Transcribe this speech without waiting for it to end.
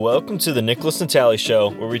Welcome to the Nickolas and Natali Show,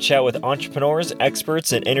 where we chat with entrepreneurs,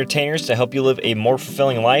 experts, and entertainers to help you live a more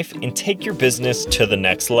fulfilling life and take your business to the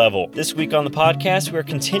next level. This week on the podcast, we are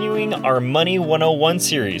continuing our Money 101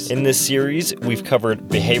 series. In this series, we've covered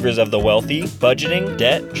behaviors of the wealthy, budgeting,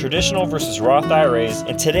 debt, traditional versus Roth IRAs,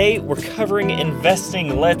 and today we're covering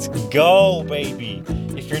investing. Let's go, baby!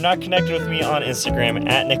 If you're not connected with me on Instagram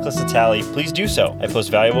at Nickolas and Natali, please do so. I post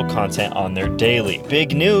valuable content on there daily.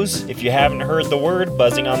 Big news, if you haven't heard the word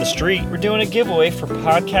buzzing on the street, we're doing a giveaway for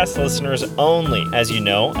podcast listeners only. As you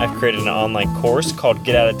know, I've created an online course called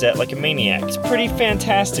Get Out of Debt Like a Maniac. It's pretty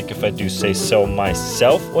fantastic if I do say so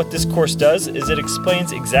myself. What this course does is it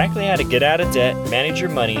explains exactly how to get out of debt, manage your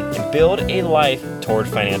money, and build a life toward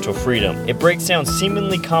financial freedom. It breaks down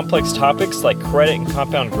seemingly complex topics like credit and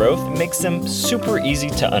compound growth and makes them super easy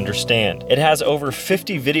to understand. It has over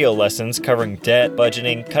 50 video lessons covering debt,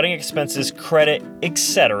 budgeting, cutting expenses, credit,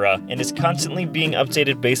 etc., and is constantly being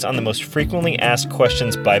updated based on the most frequently asked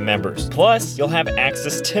questions by members. Plus, you'll have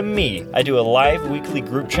access to me. I do a live weekly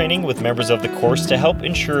group training with members of the course to help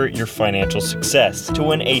ensure your financial success. To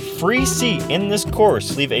win a free seat in this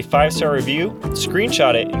course, leave a 5-star review,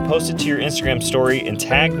 screenshot it, and post it to your Instagram story and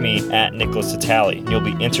tag me at Nickolas Natali. You'll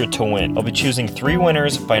be entered to win. I'll be choosing 3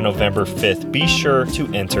 winners by November 5th. Be sure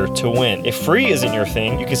to enter to win. If free isn't your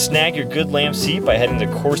thing, you can snag your good lamb seat by heading to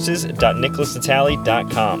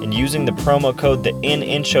courses.nickolasnatali.com and using the promo code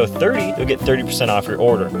TheInInShow30, you'll get 30% off your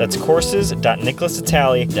order. That's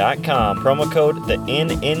courses.nickolasnatali.com, promo code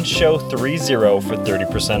TheInInShow30 for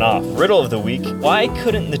 30% off. Riddle of the week: why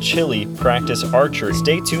couldn't the chili practice archery?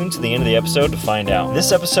 Stay tuned to the end of the episode to find out.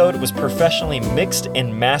 This episode was professionally mixed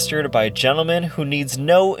and mastered by a gentleman who needs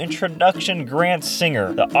no introduction, Grant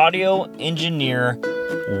Singer, the audio engineer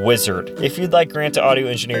wizard. If you'd like Grant to audio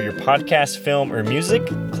engineer your podcast, film, or music,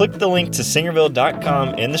 click the link to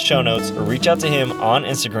singerville.com in the show notes or reach out to him on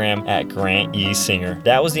Instagram at Grant E. Singer.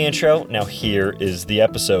 That was the intro. Now here is the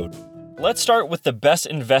episode. Let's start with the best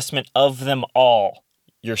investment of them all.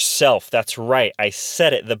 Yourself. That's right. I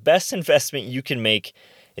said it. The best investment you can make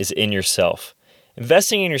is in yourself.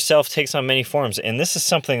 Investing in yourself takes on many forms, and this is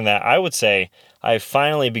something that I would say I've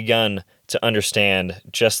finally begun to understand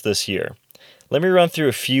just this year. Let me run through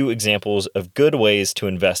a few examples of good ways to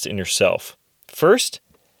invest in yourself. First,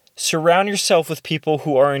 surround yourself with people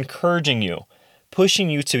who are encouraging you, pushing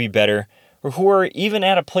you to be better, or who are even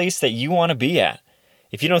at a place that you want to be at.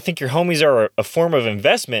 If you don't think your homies are a form of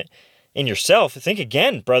investment in yourself, think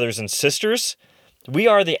again, brothers and sisters. We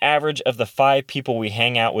are the average of the 5 people we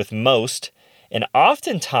hang out with most, and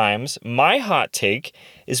oftentimes, my hot take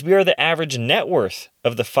is we are the average net worth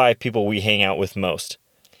of the 5 people we hang out with most.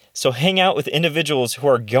 So hang out with individuals who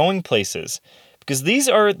are going places, because these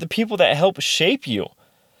are the people that help shape you.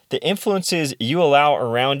 The influences you allow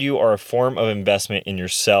around you are a form of investment in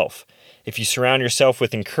yourself. If you surround yourself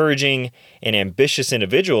with encouraging and ambitious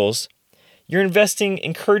individuals, you're investing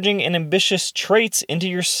encouraging and ambitious traits into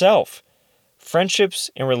yourself. Friendships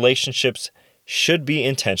and relationships should be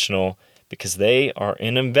intentional because they are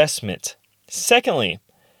an investment. Secondly,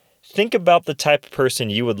 think about the type of person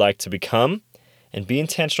you would like to become and be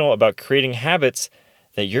intentional about creating habits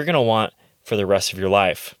that you're going to want for the rest of your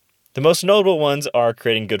life. The most notable ones are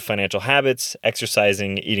creating good financial habits,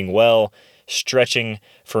 exercising, eating well, stretching.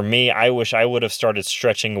 For me, I wish I would have started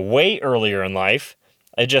stretching way earlier in life.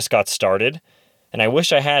 I just got started, and I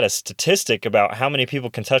wish I had a statistic about how many people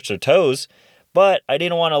can touch their toes, but I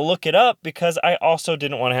didn't want to look it up because I also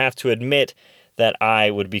didn't want to have to admit that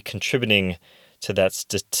I would be contributing to that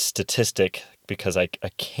statistic because I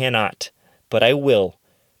cannot. But I will.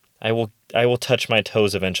 I will touch my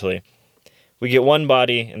toes eventually. We get one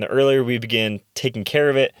body, and the earlier we begin taking care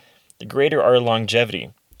of it, the greater our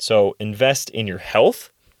longevity. So invest in your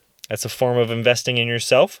health. That's a form of investing in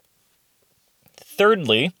yourself.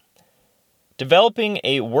 Thirdly, developing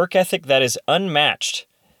a work ethic that is unmatched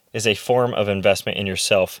is a form of investment in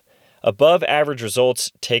yourself. Above average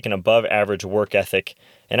results take an above average work ethic.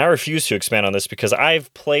 And I refuse to expand on this because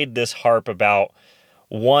I've played this harp about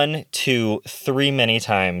 1, 2, 3 many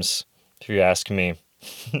times, if you ask me.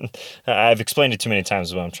 I've explained it too many times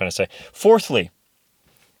is what I'm trying to say. Fourthly,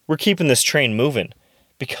 we're keeping this train moving.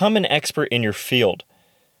 Become an expert in your field.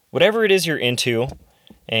 Whatever it is you're into,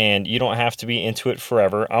 and you don't have to be into it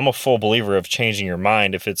forever. I'm a full believer of changing your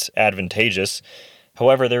mind if it's advantageous.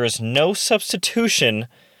 However, there is no substitution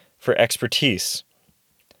for expertise.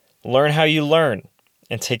 Learn how you learn,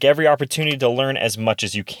 and take every opportunity to learn as much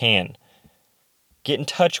as you can. Get in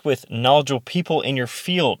touch with knowledgeable people in your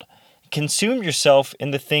field. Consume yourself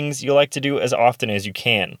in the things you like to do as often as you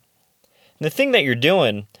can. And the thing that you're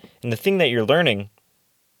doing and the thing that you're learning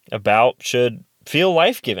about should feel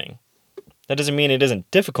life-giving. That doesn't mean it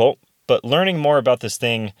isn't difficult, but learning more about this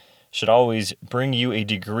thing should always bring you a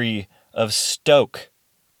degree of stoke,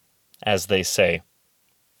 as they say.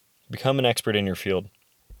 Become an expert in your field.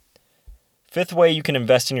 Fifth way you can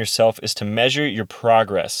invest in yourself is to measure your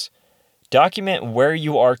progress. Document where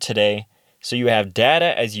you are today so you have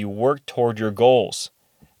data as you work toward your goals.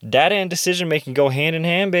 Data and decision-making go hand in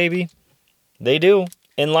hand, baby. They do.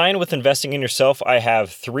 In line with investing in yourself, I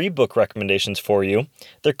have 3 book recommendations for you.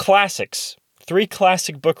 They're classics. 3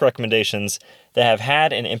 classic book recommendations that have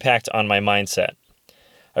had an impact on my mindset.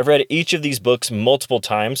 I've read each of these books multiple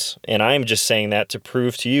times, and I'm just saying that to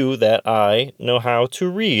prove to you that I know how to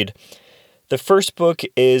read. The first book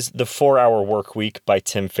is The 4-Hour Workweek by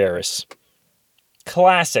Tim Ferriss.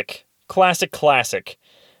 Classic.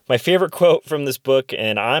 My favorite quote from this book,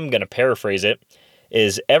 and I'm going to paraphrase it,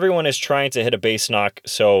 is everyone is trying to hit a base knock,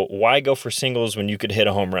 so why go for singles when you could hit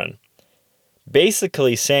a home run?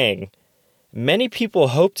 Basically saying, many people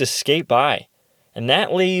hope to skate by, and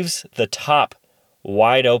that leaves the top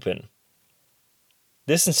wide open.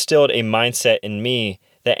 This instilled a mindset in me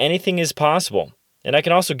that anything is possible, and I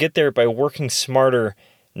can also get there by working smarter,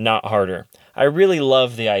 not harder. I really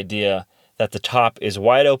love the idea that the top is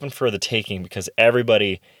wide open for the taking because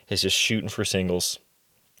everybody is just shooting for singles.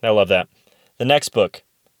 I love that. The next book,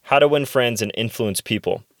 How to Win Friends and Influence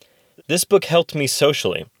People. This book helped me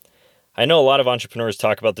socially. I know a lot of entrepreneurs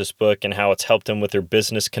talk about this book and how it's helped them with their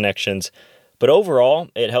business connections, but overall,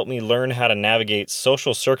 it helped me learn how to navigate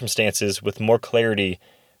social circumstances with more clarity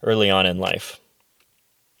early on in life.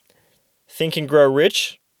 Think and Grow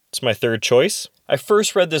Rich, it's my third choice. I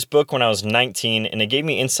first read this book when I was 19, and it gave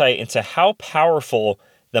me insight into how powerful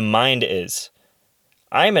the mind is.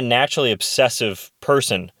 I am a naturally obsessive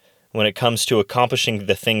person when it comes to accomplishing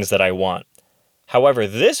the things that I want. However,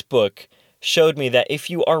 this book showed me that if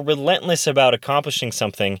you are relentless about accomplishing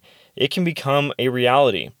something, it can become a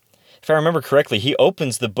reality. If I remember correctly, he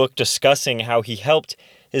opens the book discussing how he helped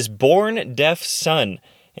his born deaf son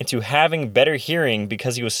into having better hearing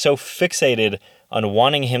because he was so fixated on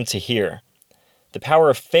wanting him to hear. The power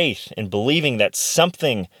of faith and believing that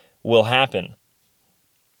something will happen.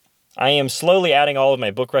 I am slowly adding all of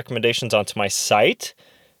my book recommendations onto my site.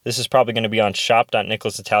 This is probably going to be on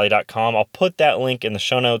shop.nickolasnatali.com. I'll put that link in the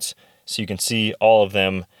show notes so you can see all of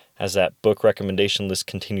them as that book recommendation list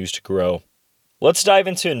continues to grow. Let's dive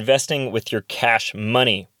into investing with your cash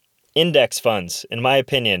money. Index funds, in my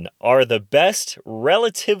opinion, are the best,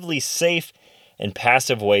 relatively safe, and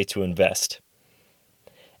passive way to invest.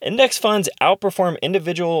 Index funds outperform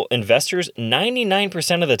individual investors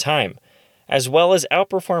 99% of the time, as well as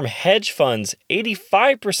outperform hedge funds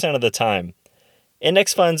 85% of the time.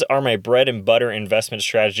 Index funds are my bread and butter investment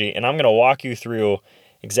strategy, and I'm going to walk you through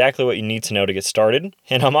exactly what you need to know to get started.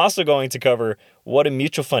 And I'm also going to cover what a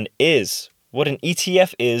mutual fund is, what an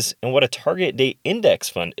ETF is, and what a target date index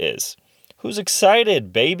fund is. Who's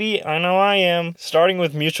excited, baby? I know I am. Starting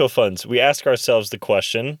with mutual funds, we ask ourselves the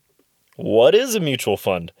question, what is a mutual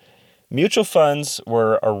fund? Mutual funds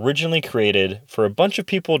were originally created for a bunch of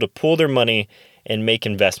people to pool their money and make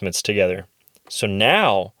investments together. So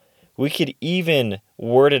now we could even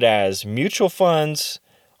word it as mutual funds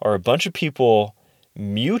are a bunch of people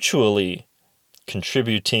mutually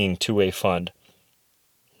contributing to a fund.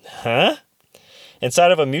 Huh?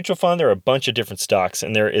 Inside of a mutual fund, there are a bunch of different stocks,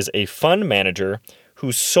 and there is a fund manager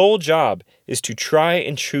whose sole job is to try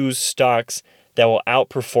and choose stocks that will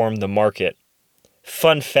outperform the market.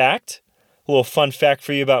 Fun fact, a little fun fact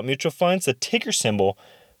for you about mutual funds, the ticker symbol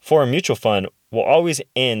for a mutual fund will always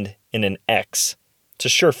end in an X. It's a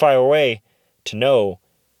surefire way to know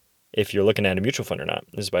if you're looking at a mutual fund or not,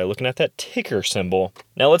 is by looking at that ticker symbol.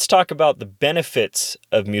 Now let's talk about the benefits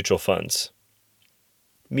of mutual funds.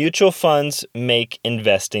 Mutual funds make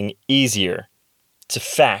investing easier. It's a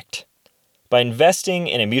fact. By investing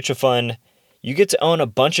in a mutual fund, you get to own a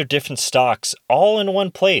bunch of different stocks all in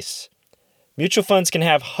one place. Mutual funds can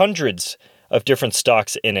have hundreds of different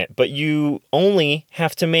stocks in it, but you only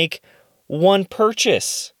have to make one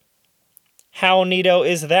purchase. How neato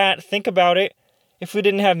is that? Think about it. If we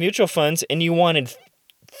didn't have mutual funds and you wanted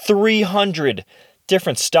 300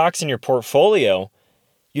 different stocks in your portfolio,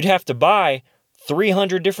 you'd have to buy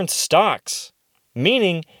 300 different stocks,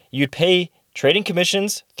 meaning you'd pay trading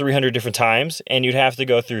commissions 300 different times, and you'd have to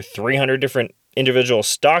go through 300 different individual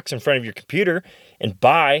stocks in front of your computer and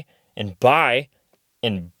buy and buy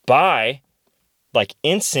and buy, like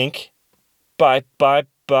in sync, buy.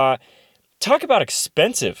 Talk about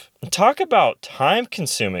expensive. Talk about time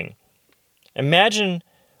consuming. Imagine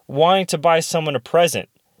wanting to buy someone a present.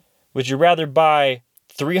 Would you rather buy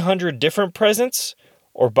 300 different presents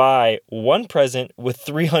or buy one present with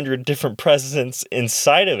 300 different presents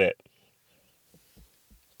inside of it.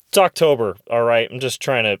 It's October, all right? I'm just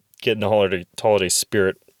trying to get in the holiday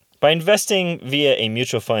spirit. By investing via a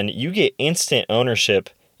mutual fund, you get instant ownership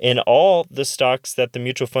in all the stocks that the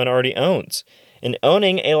mutual fund already owns. And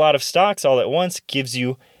owning a lot of stocks all at once gives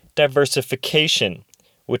you diversification,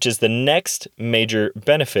 which is the next major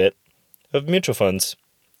benefit of mutual funds.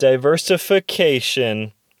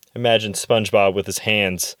 Diversification. Imagine SpongeBob with his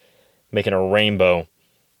hands making a rainbow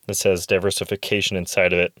that says diversification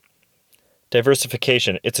inside of it.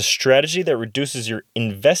 Diversification. It's a strategy that reduces your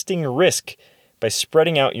investing risk by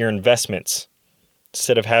spreading out your investments.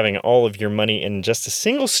 Instead of having all of your money in just a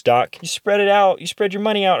single stock, you spread it out. You spread your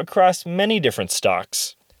money out across many different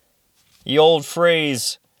stocks. The old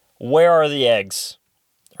phrase, where are the eggs?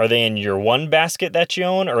 Are they in your one basket that you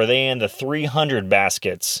own, or are they in the 300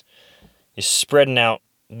 baskets? You're spreading out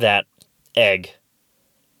that egg.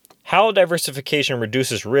 How diversification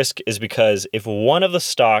reduces risk is because if one of the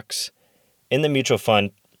stocks in the mutual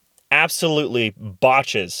fund absolutely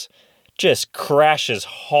botches, just crashes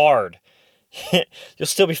hard, you'll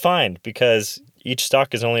still be fine because each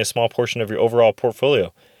stock is only a small portion of your overall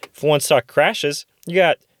portfolio. If one stock crashes, you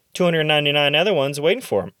got 299 other ones waiting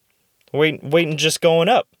for them. Waiting just going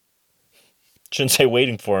up. Shouldn't say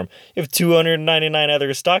waiting for them. You have 299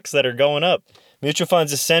 other stocks that are going up. Mutual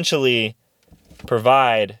funds essentially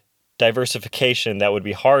provide diversification that would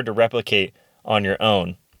be hard to replicate on your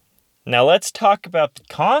own. Now let's talk about the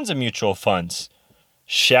cons of mutual funds.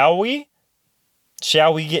 Shall we?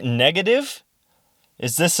 Shall we get negative?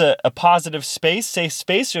 Is this a positive space, safe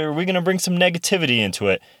space, or are we going to bring some negativity into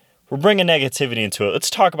it? We're bringing negativity into it. Let's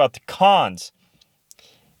talk about the cons.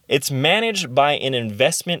 It's managed by an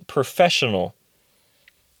investment professional.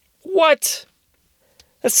 What?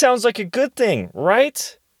 That sounds like a good thing,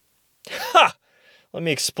 right? Ha! Let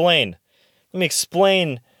me explain. Let me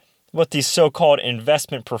explain what these so-called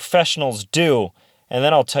investment professionals do, and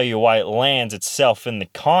then I'll tell you why it lands itself in the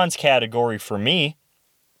cons category for me.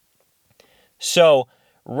 So,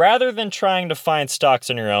 rather than trying to find stocks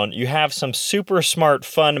on your own, you have some super smart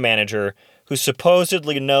fund manager who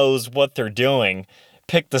supposedly knows what they're doing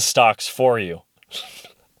pick the stocks for you.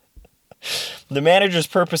 The manager's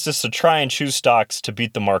purpose is to try and choose stocks to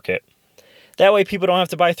beat the market. That way people don't have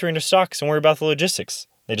to buy 300 stocks and worry about the logistics.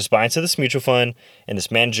 They just buy into this mutual fund, and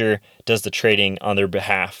this manager does the trading on their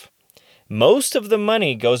behalf. Most of the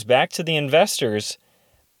money goes back to the investors,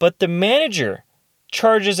 but the manager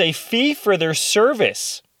charges a fee for their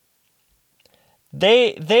service.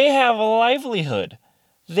 They have a livelihood.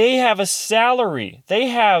 They have a salary. They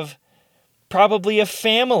have probably a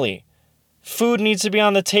family. Food needs to be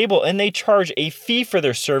on the table, and they charge a fee for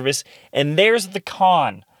their service, and there's the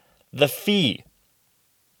con, the fee.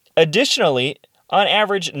 Additionally, on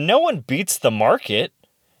average, no one beats the market.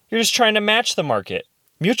 You're just trying to match the market.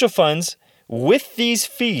 Mutual funds, with these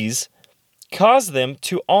fees, cause them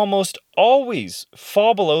to almost always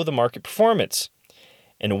fall below the market performance.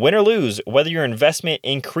 And win or lose, whether your investment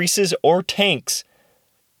increases or tanks,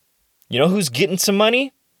 you know who's getting some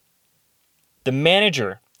money? The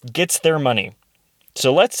manager gets their money.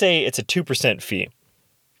 So let's say it's a 2% fee.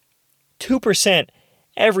 2%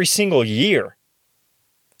 every single year.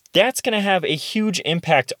 That's going to have a huge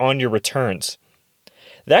impact on your returns.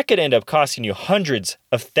 That could end up costing you hundreds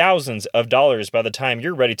of thousands of dollars by the time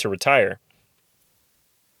you're ready to retire.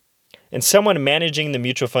 And someone managing the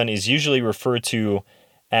mutual fund is usually referred to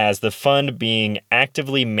as the fund being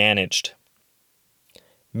actively managed.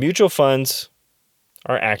 Mutual funds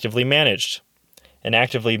are actively managed. And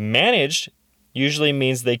actively managed usually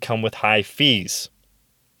means they come with high fees.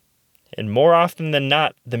 And more often than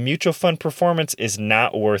not, the mutual fund performance is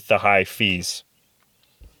not worth the high fees.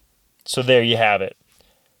 So there you have it.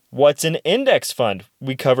 What's an index fund?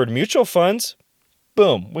 We covered mutual funds.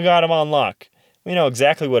 Boom, we got them on lock. We know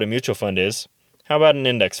exactly what a mutual fund is. How about an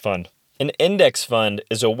index fund? An index fund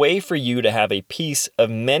is a way for you to have a piece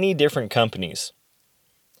of many different companies.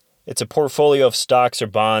 It's a portfolio of stocks or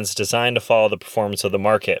bonds designed to follow the performance of the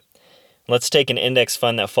market. Let's take an index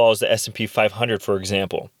fund that follows the S&P 500, for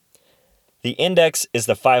example. The index is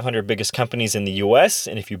the 500 biggest companies in the US,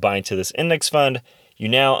 and if you buy into this index fund, you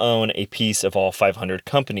now own a piece of all 500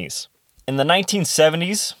 companies. In the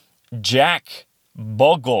 1970s, Jack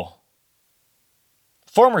Bogle,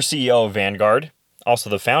 former CEO of Vanguard, also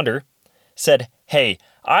the founder, said, "Hey,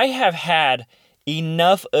 I have had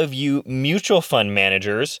enough of you mutual fund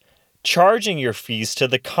managers charging your fees to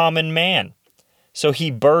the common man." So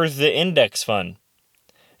he birthed the index fund.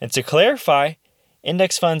 And to clarify,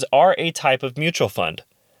 index funds are a type of mutual fund.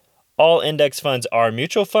 All index funds are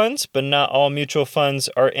mutual funds, but not all mutual funds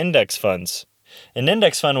are index funds. An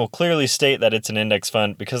index fund will clearly state that it's an index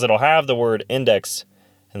fund because it'll have the word index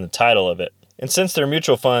in the title of it. And since they're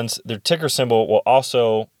mutual funds, their ticker symbol will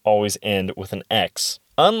also always end with an X.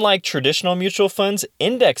 Unlike traditional mutual funds,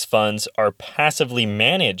 index funds are passively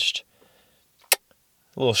managed.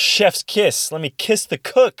 A little chef's kiss. Let me kiss the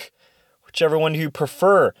cook, whichever one you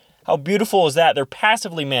prefer. How beautiful is that? They're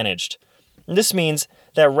passively managed. And this means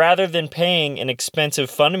that rather than paying an expensive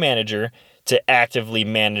fund manager to actively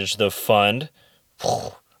manage the fund,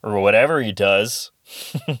 or whatever he does,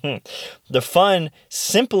 the fund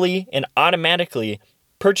simply and automatically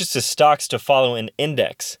purchases stocks to follow an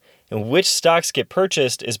index. And which stocks get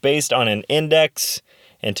purchased is based on an index.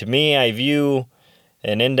 And to me, I view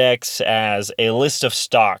an index as a list of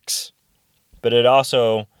stocks. But it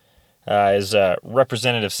also is a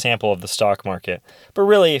representative sample of the stock market. But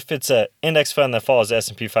really, if it's an index fund that follows the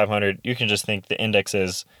S&P 500, you can just think the index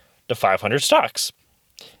is the 500 stocks.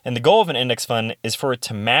 And the goal of an index fund is for it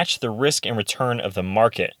to match the risk and return of the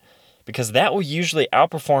market, because that will usually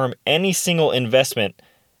outperform any single investment,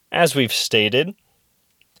 as we've stated.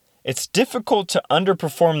 It's difficult to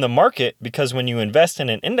underperform the market because when you invest in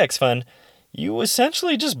an index fund, you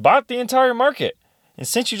essentially just bought the entire market. And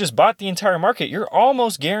since you just bought the entire market, you're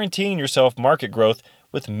almost guaranteeing yourself market growth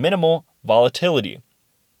with minimal volatility.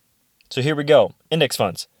 So here we go. Index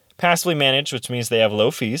funds. Passively managed, which means they have low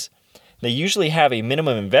fees. They usually have a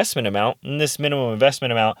minimum investment amount, and this minimum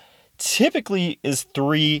investment amount typically is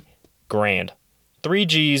 $3,000. 3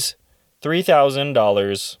 G's,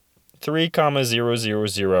 $3,000,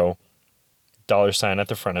 3,000 dollar sign at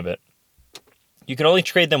the front of it. You can only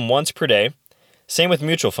trade them once per day. Same with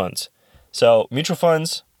mutual funds. So mutual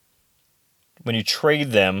funds, when you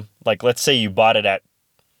trade them, like let's say you bought it at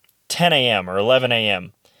 10 a.m. or 11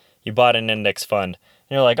 a.m., you bought an index fund,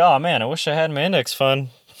 and you're like, oh man, I wish I had my index fund.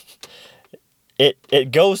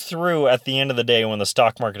 It goes through at the end of the day when the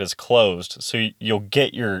stock market is closed. So you'll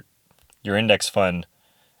get your index fund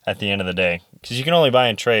at the end of the day, because you can only buy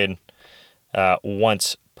and trade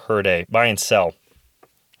once per day. Buy and sell.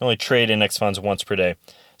 Only trade index funds once per day.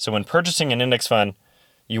 So when purchasing an index fund,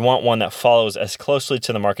 you want one that follows as closely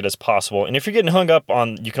to the market as possible. And if you're getting hung up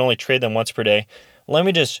on you can only trade them once per day, let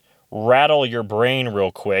me just rattle your brain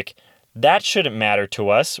real quick. That shouldn't matter to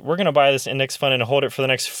us. We're going to buy this index fund and hold it for the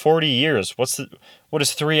next 40 years. What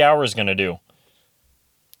is 3 hours going to do?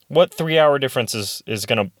 What 3-hour difference is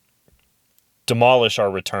going to demolish our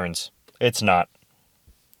returns? It's not.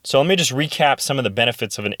 So let me just recap some of the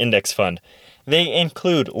benefits of an index fund. They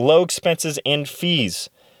include low expenses and fees.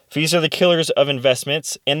 Fees are the killers of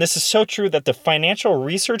investments, and this is so true that the Financial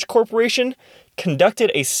Research Corporation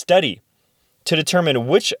conducted a study to determine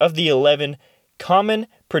which of the 11 common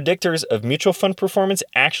predictors of mutual fund performance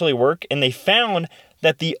actually work, and they found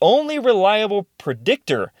that the only reliable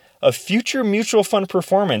predictor of future mutual fund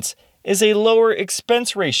performance is a lower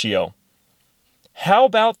expense ratio. How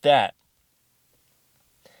about that?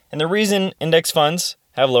 And the reason index funds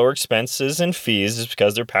have lower expenses and fees is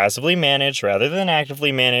because they're passively managed rather than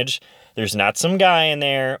actively managed. There's not some guy in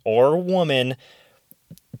there or woman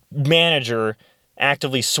manager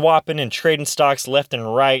actively swapping and trading stocks left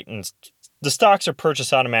and right, and the stocks are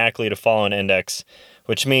purchased automatically to follow an index,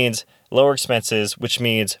 which means lower expenses, which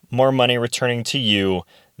means more money returning to you,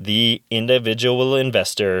 the individual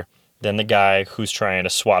investor, than the guy who's trying to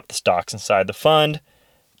swap the stocks inside the fund.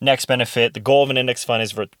 Next benefit, the goal of an index fund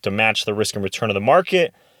is to match the risk and return of the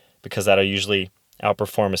market, because that'll usually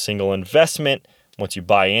outperform a single investment. Once you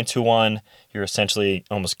buy into one, you're essentially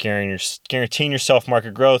almost guaranteeing yourself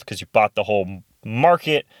market growth because you bought the whole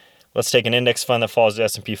market. Let's take an index fund that follows the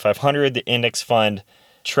S&P 500. The index fund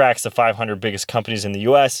tracks the 500 biggest companies in the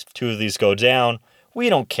U.S. If 2 of these go down, we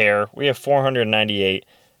don't care. We have 498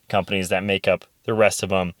 companies that make up the rest of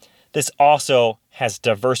them. This also has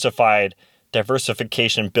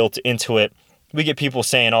diversification built into it. We get people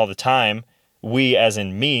saying all the time, we as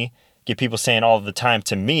in me, get people saying all the time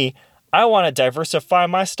to me, I want to diversify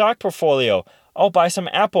my stock portfolio. I'll buy some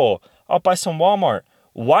Apple. I'll buy some Walmart.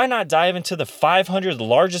 Why not dive into the 500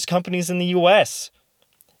 largest companies in the U.S.?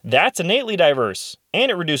 That's innately diverse,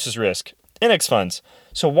 and it reduces risk. Index funds.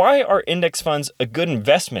 So why are index funds a good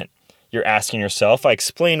investment? You're asking yourself. I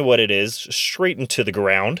explained what it is straight into the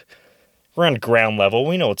ground. We're on ground level.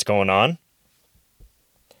 We know what's going on.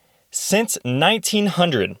 Since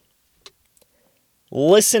 1900,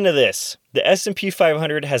 listen to this. The S&P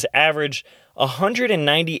 500 has averaged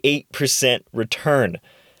 198% return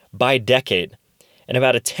by decade, and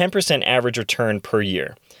about a 10% average return per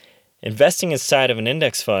year. Investing inside of an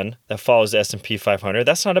index fund that follows the S&P 500,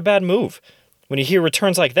 that's not a bad move. When you hear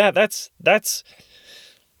returns like that, that's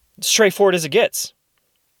straightforward as it gets.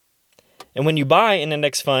 And when you buy an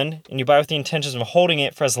index fund and you buy with the intentions of holding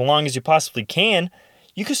it for as long as you possibly can,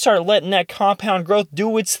 you can start letting that compound growth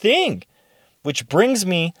do its thing. Which brings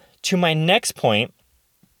me to my next point,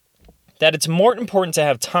 that it's more important to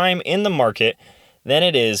have time in the market than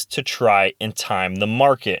it is to try and time the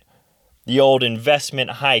market. The old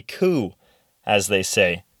investment haiku, as they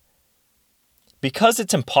say. Because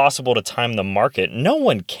it's impossible to time the market, no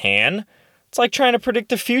one can. It's like trying to predict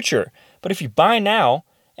the future. But if you buy now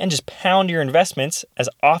and just pound your investments as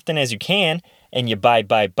often as you can, and you buy,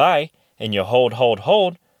 and you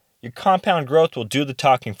hold, your compound growth will do the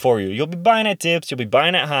talking for you. You'll be buying at dips, you'll be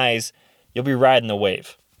buying at highs, you'll be riding the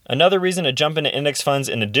wave. Another reason to jump into index funds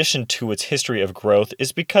in addition to its history of growth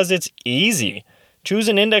is because it's easy. Choose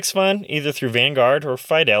an index fund either through Vanguard or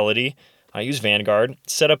Fidelity. I use Vanguard.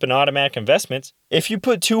 Set up an automatic investments. If you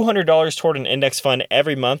put $200 toward an index fund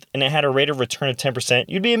every month and it had a rate of return of 10%,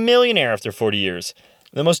 you'd be a millionaire after 40 years.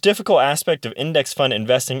 The most difficult aspect of index fund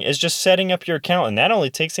investing is just setting up your account, and that only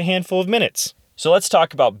takes a handful of minutes. So let's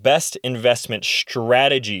talk about best investment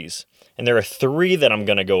strategies. And there are 3 that I'm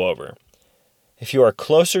going to go over. If you are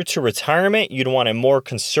closer to retirement, you'd want a more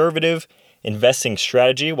conservative investing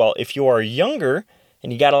strategy, while if you are younger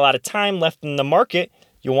and you got a lot of time left in the market,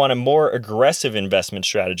 you'll want a more aggressive investment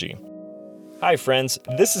strategy. Hi friends,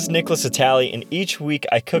 this is Nickolas Natali, and each week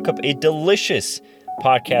I cook up a delicious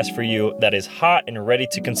podcast for you that is hot and ready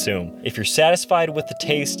to consume. If you're satisfied with the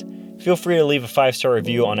taste, feel free to leave a 5-star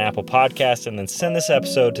review on Apple Podcasts and then send this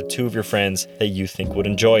episode to 2 of your friends that you think would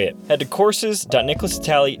enjoy it. Head to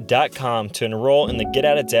courses.nickolasnatali.com to enroll in the Get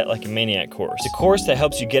Out of Debt Like a Maniac course. It's a course that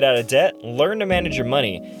helps you get out of debt, learn to manage your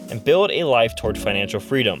money, and build a life toward financial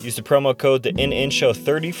freedom. Use the promo code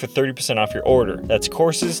TheInInShow30 for 30% off your order. That's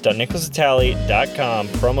courses.nickolasnatali.com,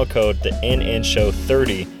 promo code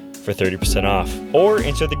TheInInShow30 for 30% off. Or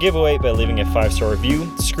enter the giveaway by leaving a 5-star review,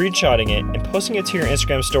 screenshotting it, and posting it to your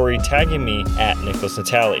Instagram story, tagging me at Nickolas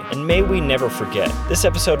Natali. And may we never forget, this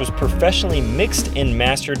episode was professionally mixed and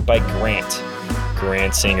mastered by Grant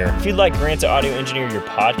Singer. If you'd like Grant to audio engineer your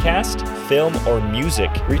podcast, film, or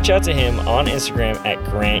music, reach out to him on Instagram at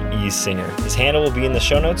Grant E. Singer. His handle will be in the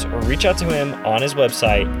show notes, or reach out to him on his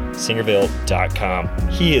website, singerville.com.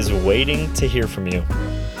 He is waiting to hear from you.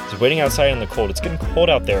 He's waiting outside in the cold. It's getting cold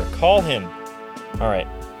out there. Call him. All right,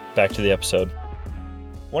 back to the episode.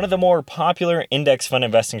 One of the more popular index fund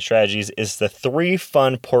investing strategies is the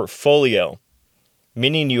 3-fund portfolio,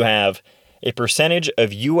 meaning you have a percentage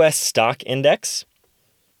of U.S. stock index,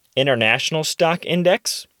 international stock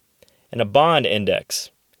index, and a bond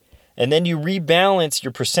index. And then you rebalance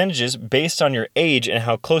your percentages based on your age and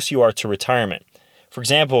how close you are to retirement. For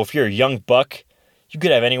example, if you're a young buck, you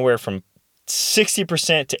could have anywhere from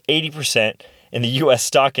 60% to 80% in the U.S.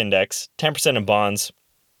 stock index, 10% in bonds,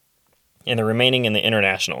 and the remaining in the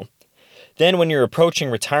international. Then when you're approaching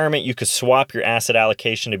retirement, you could swap your asset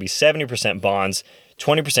allocation to be 70% bonds,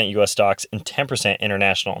 20% U.S. stocks, and 10%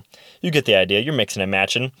 international. You get the idea. You're mixing and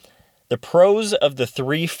matching. The pros of the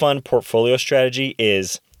 3-fund portfolio strategy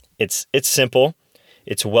is it's simple,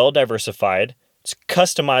 it's well diversified, it's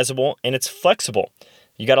customizable, and it's flexible.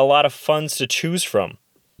 You got a lot of funds to choose from.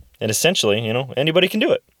 And essentially, anybody can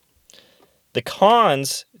do it. The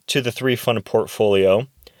cons to the 3-fund portfolio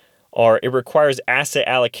are it requires asset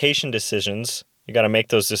allocation decisions. You got to make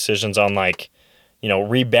those decisions on rebalancing,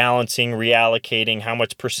 reallocating, how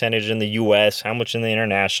much percentage in the U.S., how much in the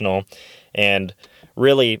international. And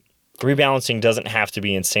really, rebalancing doesn't have to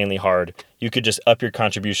be insanely hard. You could just up your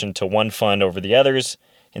contribution to one fund over the others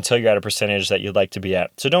until you're at a percentage that you'd like to be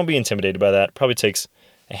at. So don't be intimidated by that. It probably takes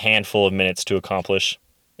a handful of minutes to accomplish.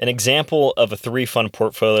 An example of a 3-fund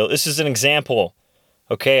portfolio. This is an example.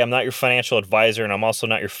 Okay, I'm not your financial advisor, and I'm also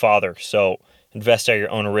not your father. So invest at your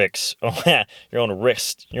own risks.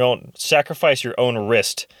 Sacrifice your own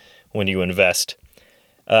wrist when you invest.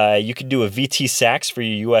 You could do a VT-SAX for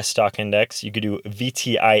your U.S. stock index. You could do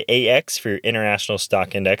VTIAX for your international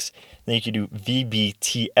stock index. Then you could do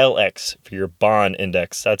VBTLX for your bond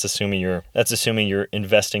index. That's assuming you're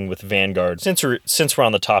investing with Vanguard. Since we're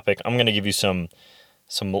on the topic, I'm going to give you some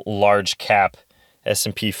large cap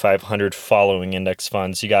S&P 500 following index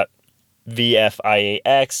funds. You got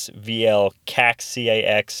VFIAX,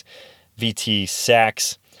 VLCAX,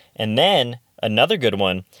 VT-SAX, and then another good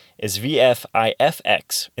one is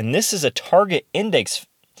VFIFX, and this is a target index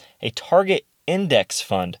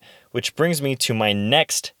fund, which brings me to my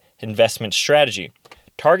next investment strategy.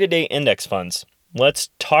 Target date index funds. Let's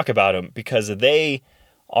talk about them because they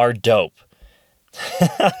are dope.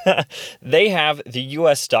 They have the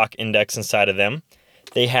U.S. stock index inside of them.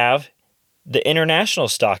 They have the international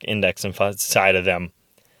stock index inside of them,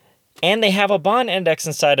 and they have a bond index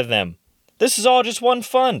inside of them. This is all just one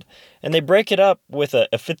fund, and they break it up with a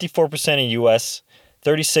 54% in U.S.,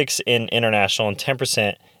 36% in international, and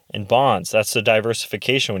 10% in bonds. That's the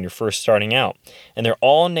diversification when you're first starting out. And they're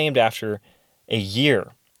all named after a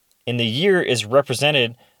year. And the year is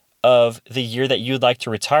represented of the year that you'd like to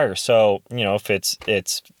retire. So, if it's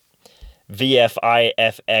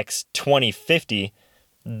VFIFX 2050,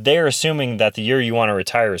 they're assuming that the year you want to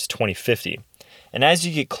retire is 2050. And as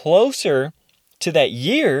you get closer to that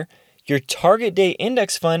year, your target date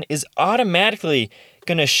index fund is automatically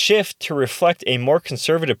going to shift to reflect a more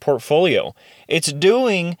conservative portfolio. It's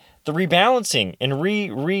doing the rebalancing and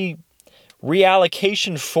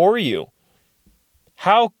reallocation for you.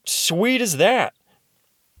 How sweet is that?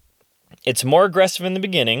 It's more aggressive in the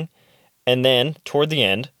beginning, and then toward the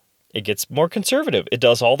end, it gets more conservative. It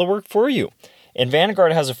does all the work for you. And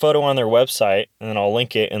Vanguard has a photo on their website, and I'll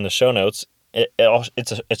link it in the show notes.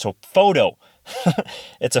 It's a photo.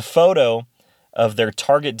 It's a photo of their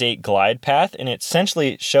target date glide path, and it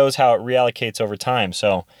essentially shows how it reallocates over time.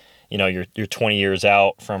 So, you're 20 years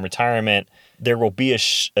out from retirement. There will be a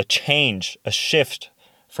change, a shift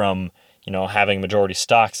from, having majority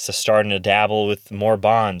stocks to starting to dabble with more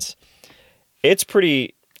bonds. It's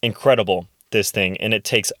pretty incredible, this thing, and it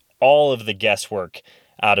takes all of the guesswork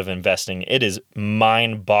out of investing. It is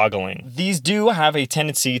mind-boggling. These do have a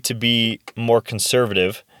tendency to be more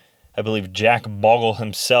conservative. I believe Jack Bogle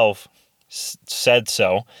himself said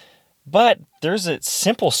so. But there's a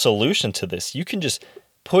simple solution to this. You can just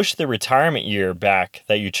push the retirement year back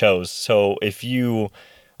that you chose. So if you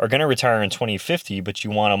are going to retire in 2050, but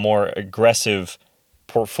you want a more aggressive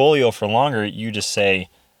portfolio for longer, you just say,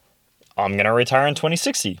 I'm going to retire in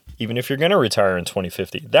 2060, even if you're going to retire in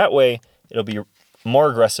 2050. That way, it'll be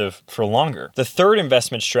more aggressive for longer. The third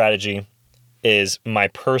investment strategy is my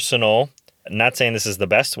personal. I'm not saying this is the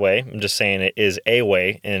best way. I'm just saying it is a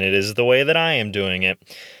way, and it is the way that I am doing it.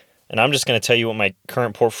 And I'm just going to tell you what my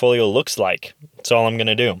current portfolio looks like. That's all I'm going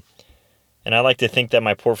to do. And I like to think that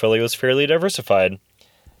my portfolio is fairly diversified.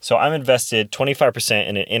 So I'm invested 25%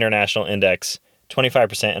 in an international index,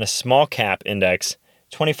 25% in a small cap index,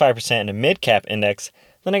 25% in a mid cap index.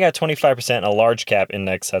 Then I got 25% in a large cap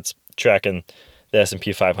index that's tracking the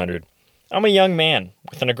S&P 500. I'm a young man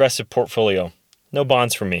with an aggressive portfolio. No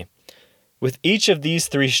bonds for me. With each of these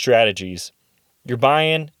three strategies, you're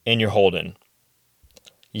buying and you're holding.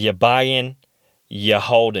 You're buying, you're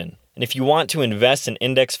holding. And if you want to invest in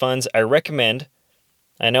index funds, I recommend,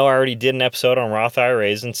 I know I already did an episode on Roth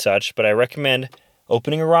IRAs and such, but I recommend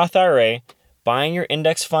opening a Roth IRA, buying your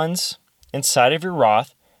index funds inside of your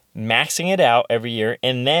Roth, maxing it out every year,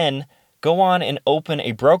 and then go on and open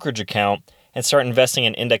a brokerage account and start investing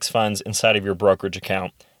in index funds inside of your brokerage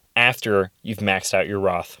account after you've maxed out your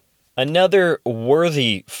Roth. Another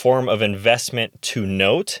worthy form of investment to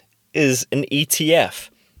note is an ETF.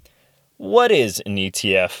 What is an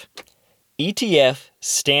ETF? ETF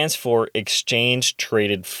stands for Exchange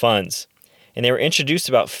Traded Funds, and they were introduced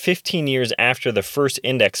about 15 years after the first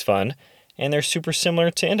index fund, and they're super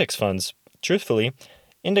similar to index funds. Truthfully,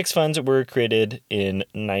 index funds were created in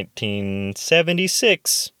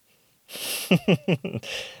 1976.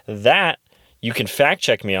 That you can fact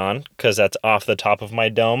check me on because that's off the top of my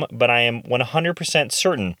dome, but I am 100%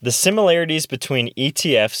 certain. The similarities between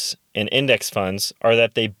ETFs and index funds are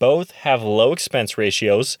that they both have low expense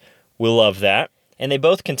ratios. We love that. And they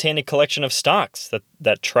both contain a collection of stocks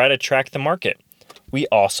that try to track the market. We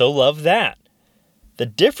also love that. The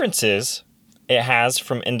differences it has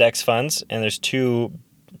from index funds, and there's two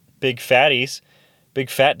big fat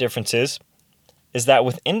differences, is that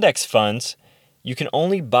with index funds, you can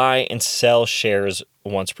only buy and sell shares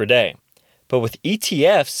once per day. But with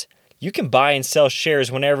ETFs, you can buy and sell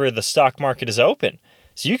shares whenever the stock market is open.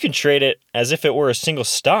 So you can trade it as if it were a single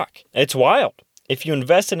stock. It's wild. If you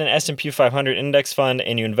invest in an S&P 500 index fund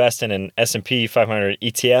and you invest in an S&P 500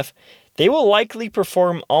 ETF, they will likely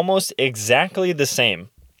perform almost exactly the same.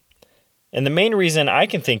 And the main reason I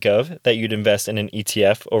can think of that you'd invest in an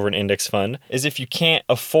ETF over an index fund is if you can't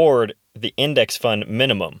afford the index fund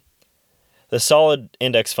minimum. The solid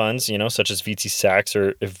index funds, such as VT Sachs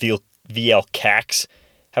or VLCAX,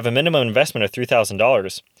 have a minimum investment of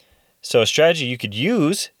 $3,000. So a strategy you could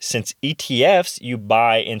use, since ETFs you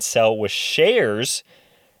buy and sell with shares,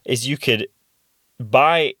 is you could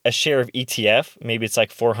buy a share of ETF, maybe it's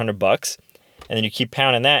like $400, and then you keep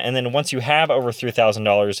pounding that, and then once you have over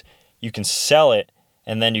 $3,000, you can sell it,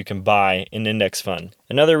 and then you can buy an index fund.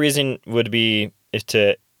 Another reason would be if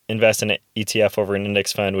to invest in an ETF over an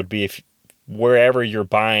index fund would be if wherever you're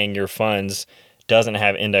buying your funds doesn't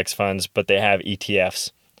have index funds, but they have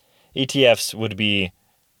ETFs. ETFs would be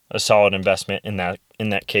a solid investment in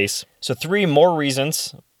that case. So 3 more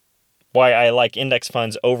reasons why I like index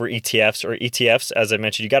funds over ETFs, or ETFs, as I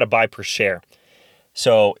mentioned, you got to buy per share.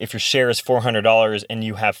 So if your share is $400 and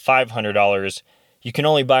you have $500, you can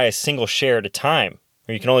only buy a single share at a time,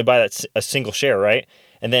 or you can only buy a single share, right?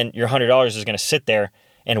 And then your $100 is going to sit there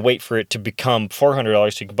and wait for it to become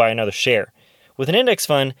 $400 so you can buy another share. With an index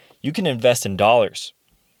fund, you can invest in dollars.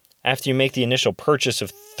 After you make the initial purchase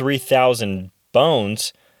of 3,000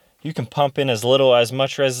 bones, you can pump in as little as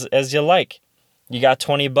much as you like. You got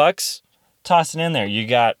 $20, toss it in there. You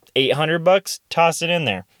got $800, toss it in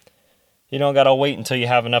there. You don't got to wait until you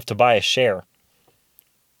have enough to buy a share,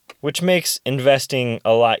 which makes investing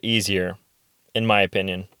a lot easier, in my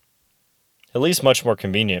opinion. At least much more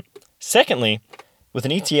convenient. Secondly, with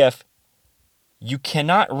an ETF, you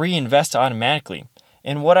cannot reinvest automatically.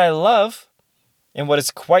 And what I love, and what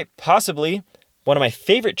is quite possibly one of my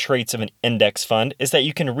favorite traits of an index fund, is that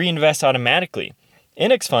you can reinvest automatically.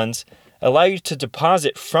 Index funds allow you to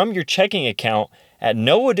deposit from your checking account at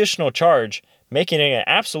no additional charge, making it an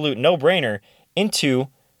absolute no-brainer, into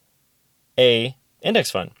a index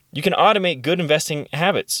fund. You can automate good investing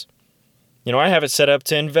habits. I have it set up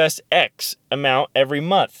to invest X amount every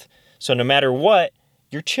month. So no matter what,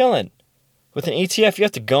 you're chilling. With an ETF, you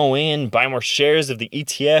have to go in, buy more shares of the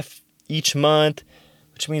ETF each month,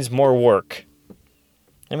 which means more work.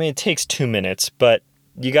 It takes 2 minutes, but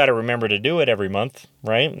you got to remember to do it every month,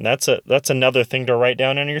 right? That's another thing to write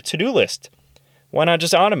down on your to-do list. Why not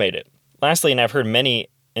just automate it? Lastly, and I've heard many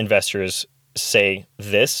investors say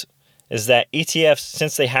this, is that ETFs,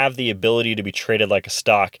 since they have the ability to be traded like a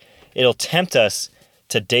stock, it'll tempt us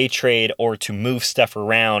to day trade or to move stuff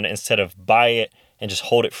around instead of buy it and just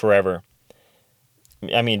hold it forever.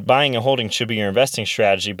 Buying and holding should be your investing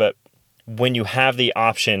strategy, but when you have the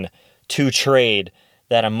option to trade,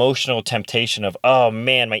 that emotional temptation of, oh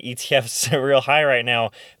man, my ETF's real high right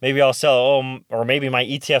now, maybe I'll sell, or maybe my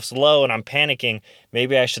ETF's low and I'm panicking,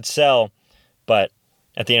 maybe I should sell. But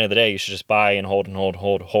at the end of the day, you should just buy and hold and hold,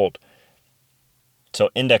 hold, hold. So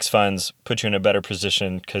index funds put you in a better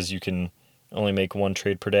position because you can only make 1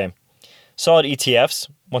 trade per day. Solid ETFs,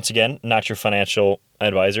 once again, not your financial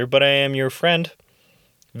advisor, but I am your friend.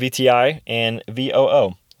 VTI and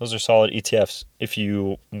VOO. Those are solid ETFs. If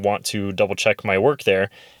you want to double check my work there,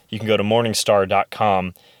 you can go to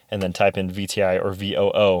morningstar.com and then type in VTI or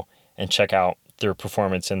VOO and check out their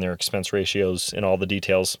performance and their expense ratios and all the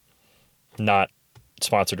details. Not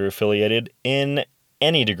sponsored or affiliated in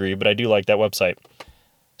any degree, but I do like that website.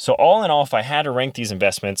 So all in all, if I had to rank these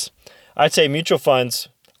investments, I'd say mutual funds,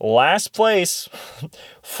 last place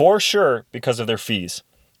for sure because of their fees.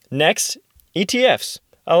 Next, ETFs.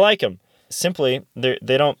 I like them. Simply, they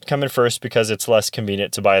don't come in first because it's less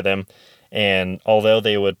convenient to buy them. And although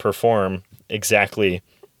they would perform exactly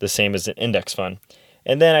the same as an index fund.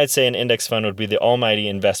 And then I'd say an index fund would be the almighty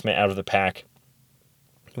investment out of the pack,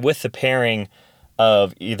 with the pairing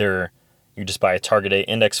of either you just buy a target date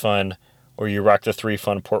index fund, or you rock the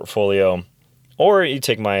 3-fund portfolio, or you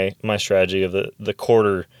take my strategy of the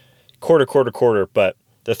quarter, but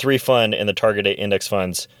the 3-fund and the target date index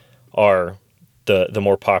funds are the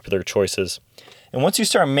more popular choices. And once you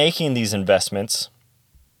start making these investments,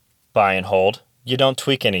 buy and hold, you don't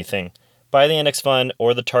tweak anything. Buy the index fund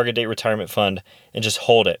or the target date retirement fund and just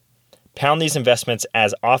hold it. Pound these investments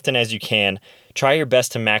as often as you can. Try your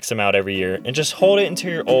best to max them out every year and just hold it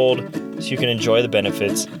until you're old so you can enjoy the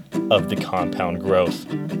benefits of the compound growth.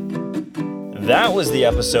 That was the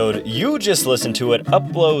episode. You just listened to it.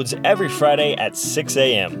 Uploads every Friday at 6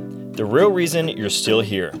 a.m. The real reason you're still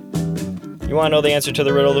here. You want to know the answer to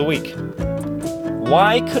the riddle of the week?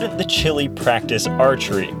 Why couldn't the chili practice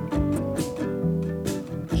archery?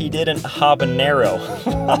 He didn't habanero.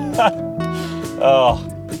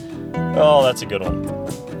 Oh, that's a good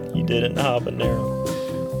one. He didn't habanero.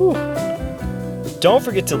 Whew. Don't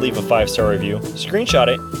forget to leave a 5-star review, screenshot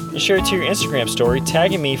it, and share it to your Instagram story,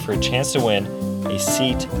 tagging me for a chance to win a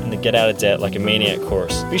seat in the Get Out of Debt Like a Maniac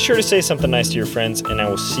course. Be sure to say something nice to your friends, and I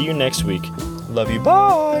will see you next week. Love you.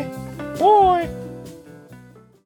 Bye. Bye.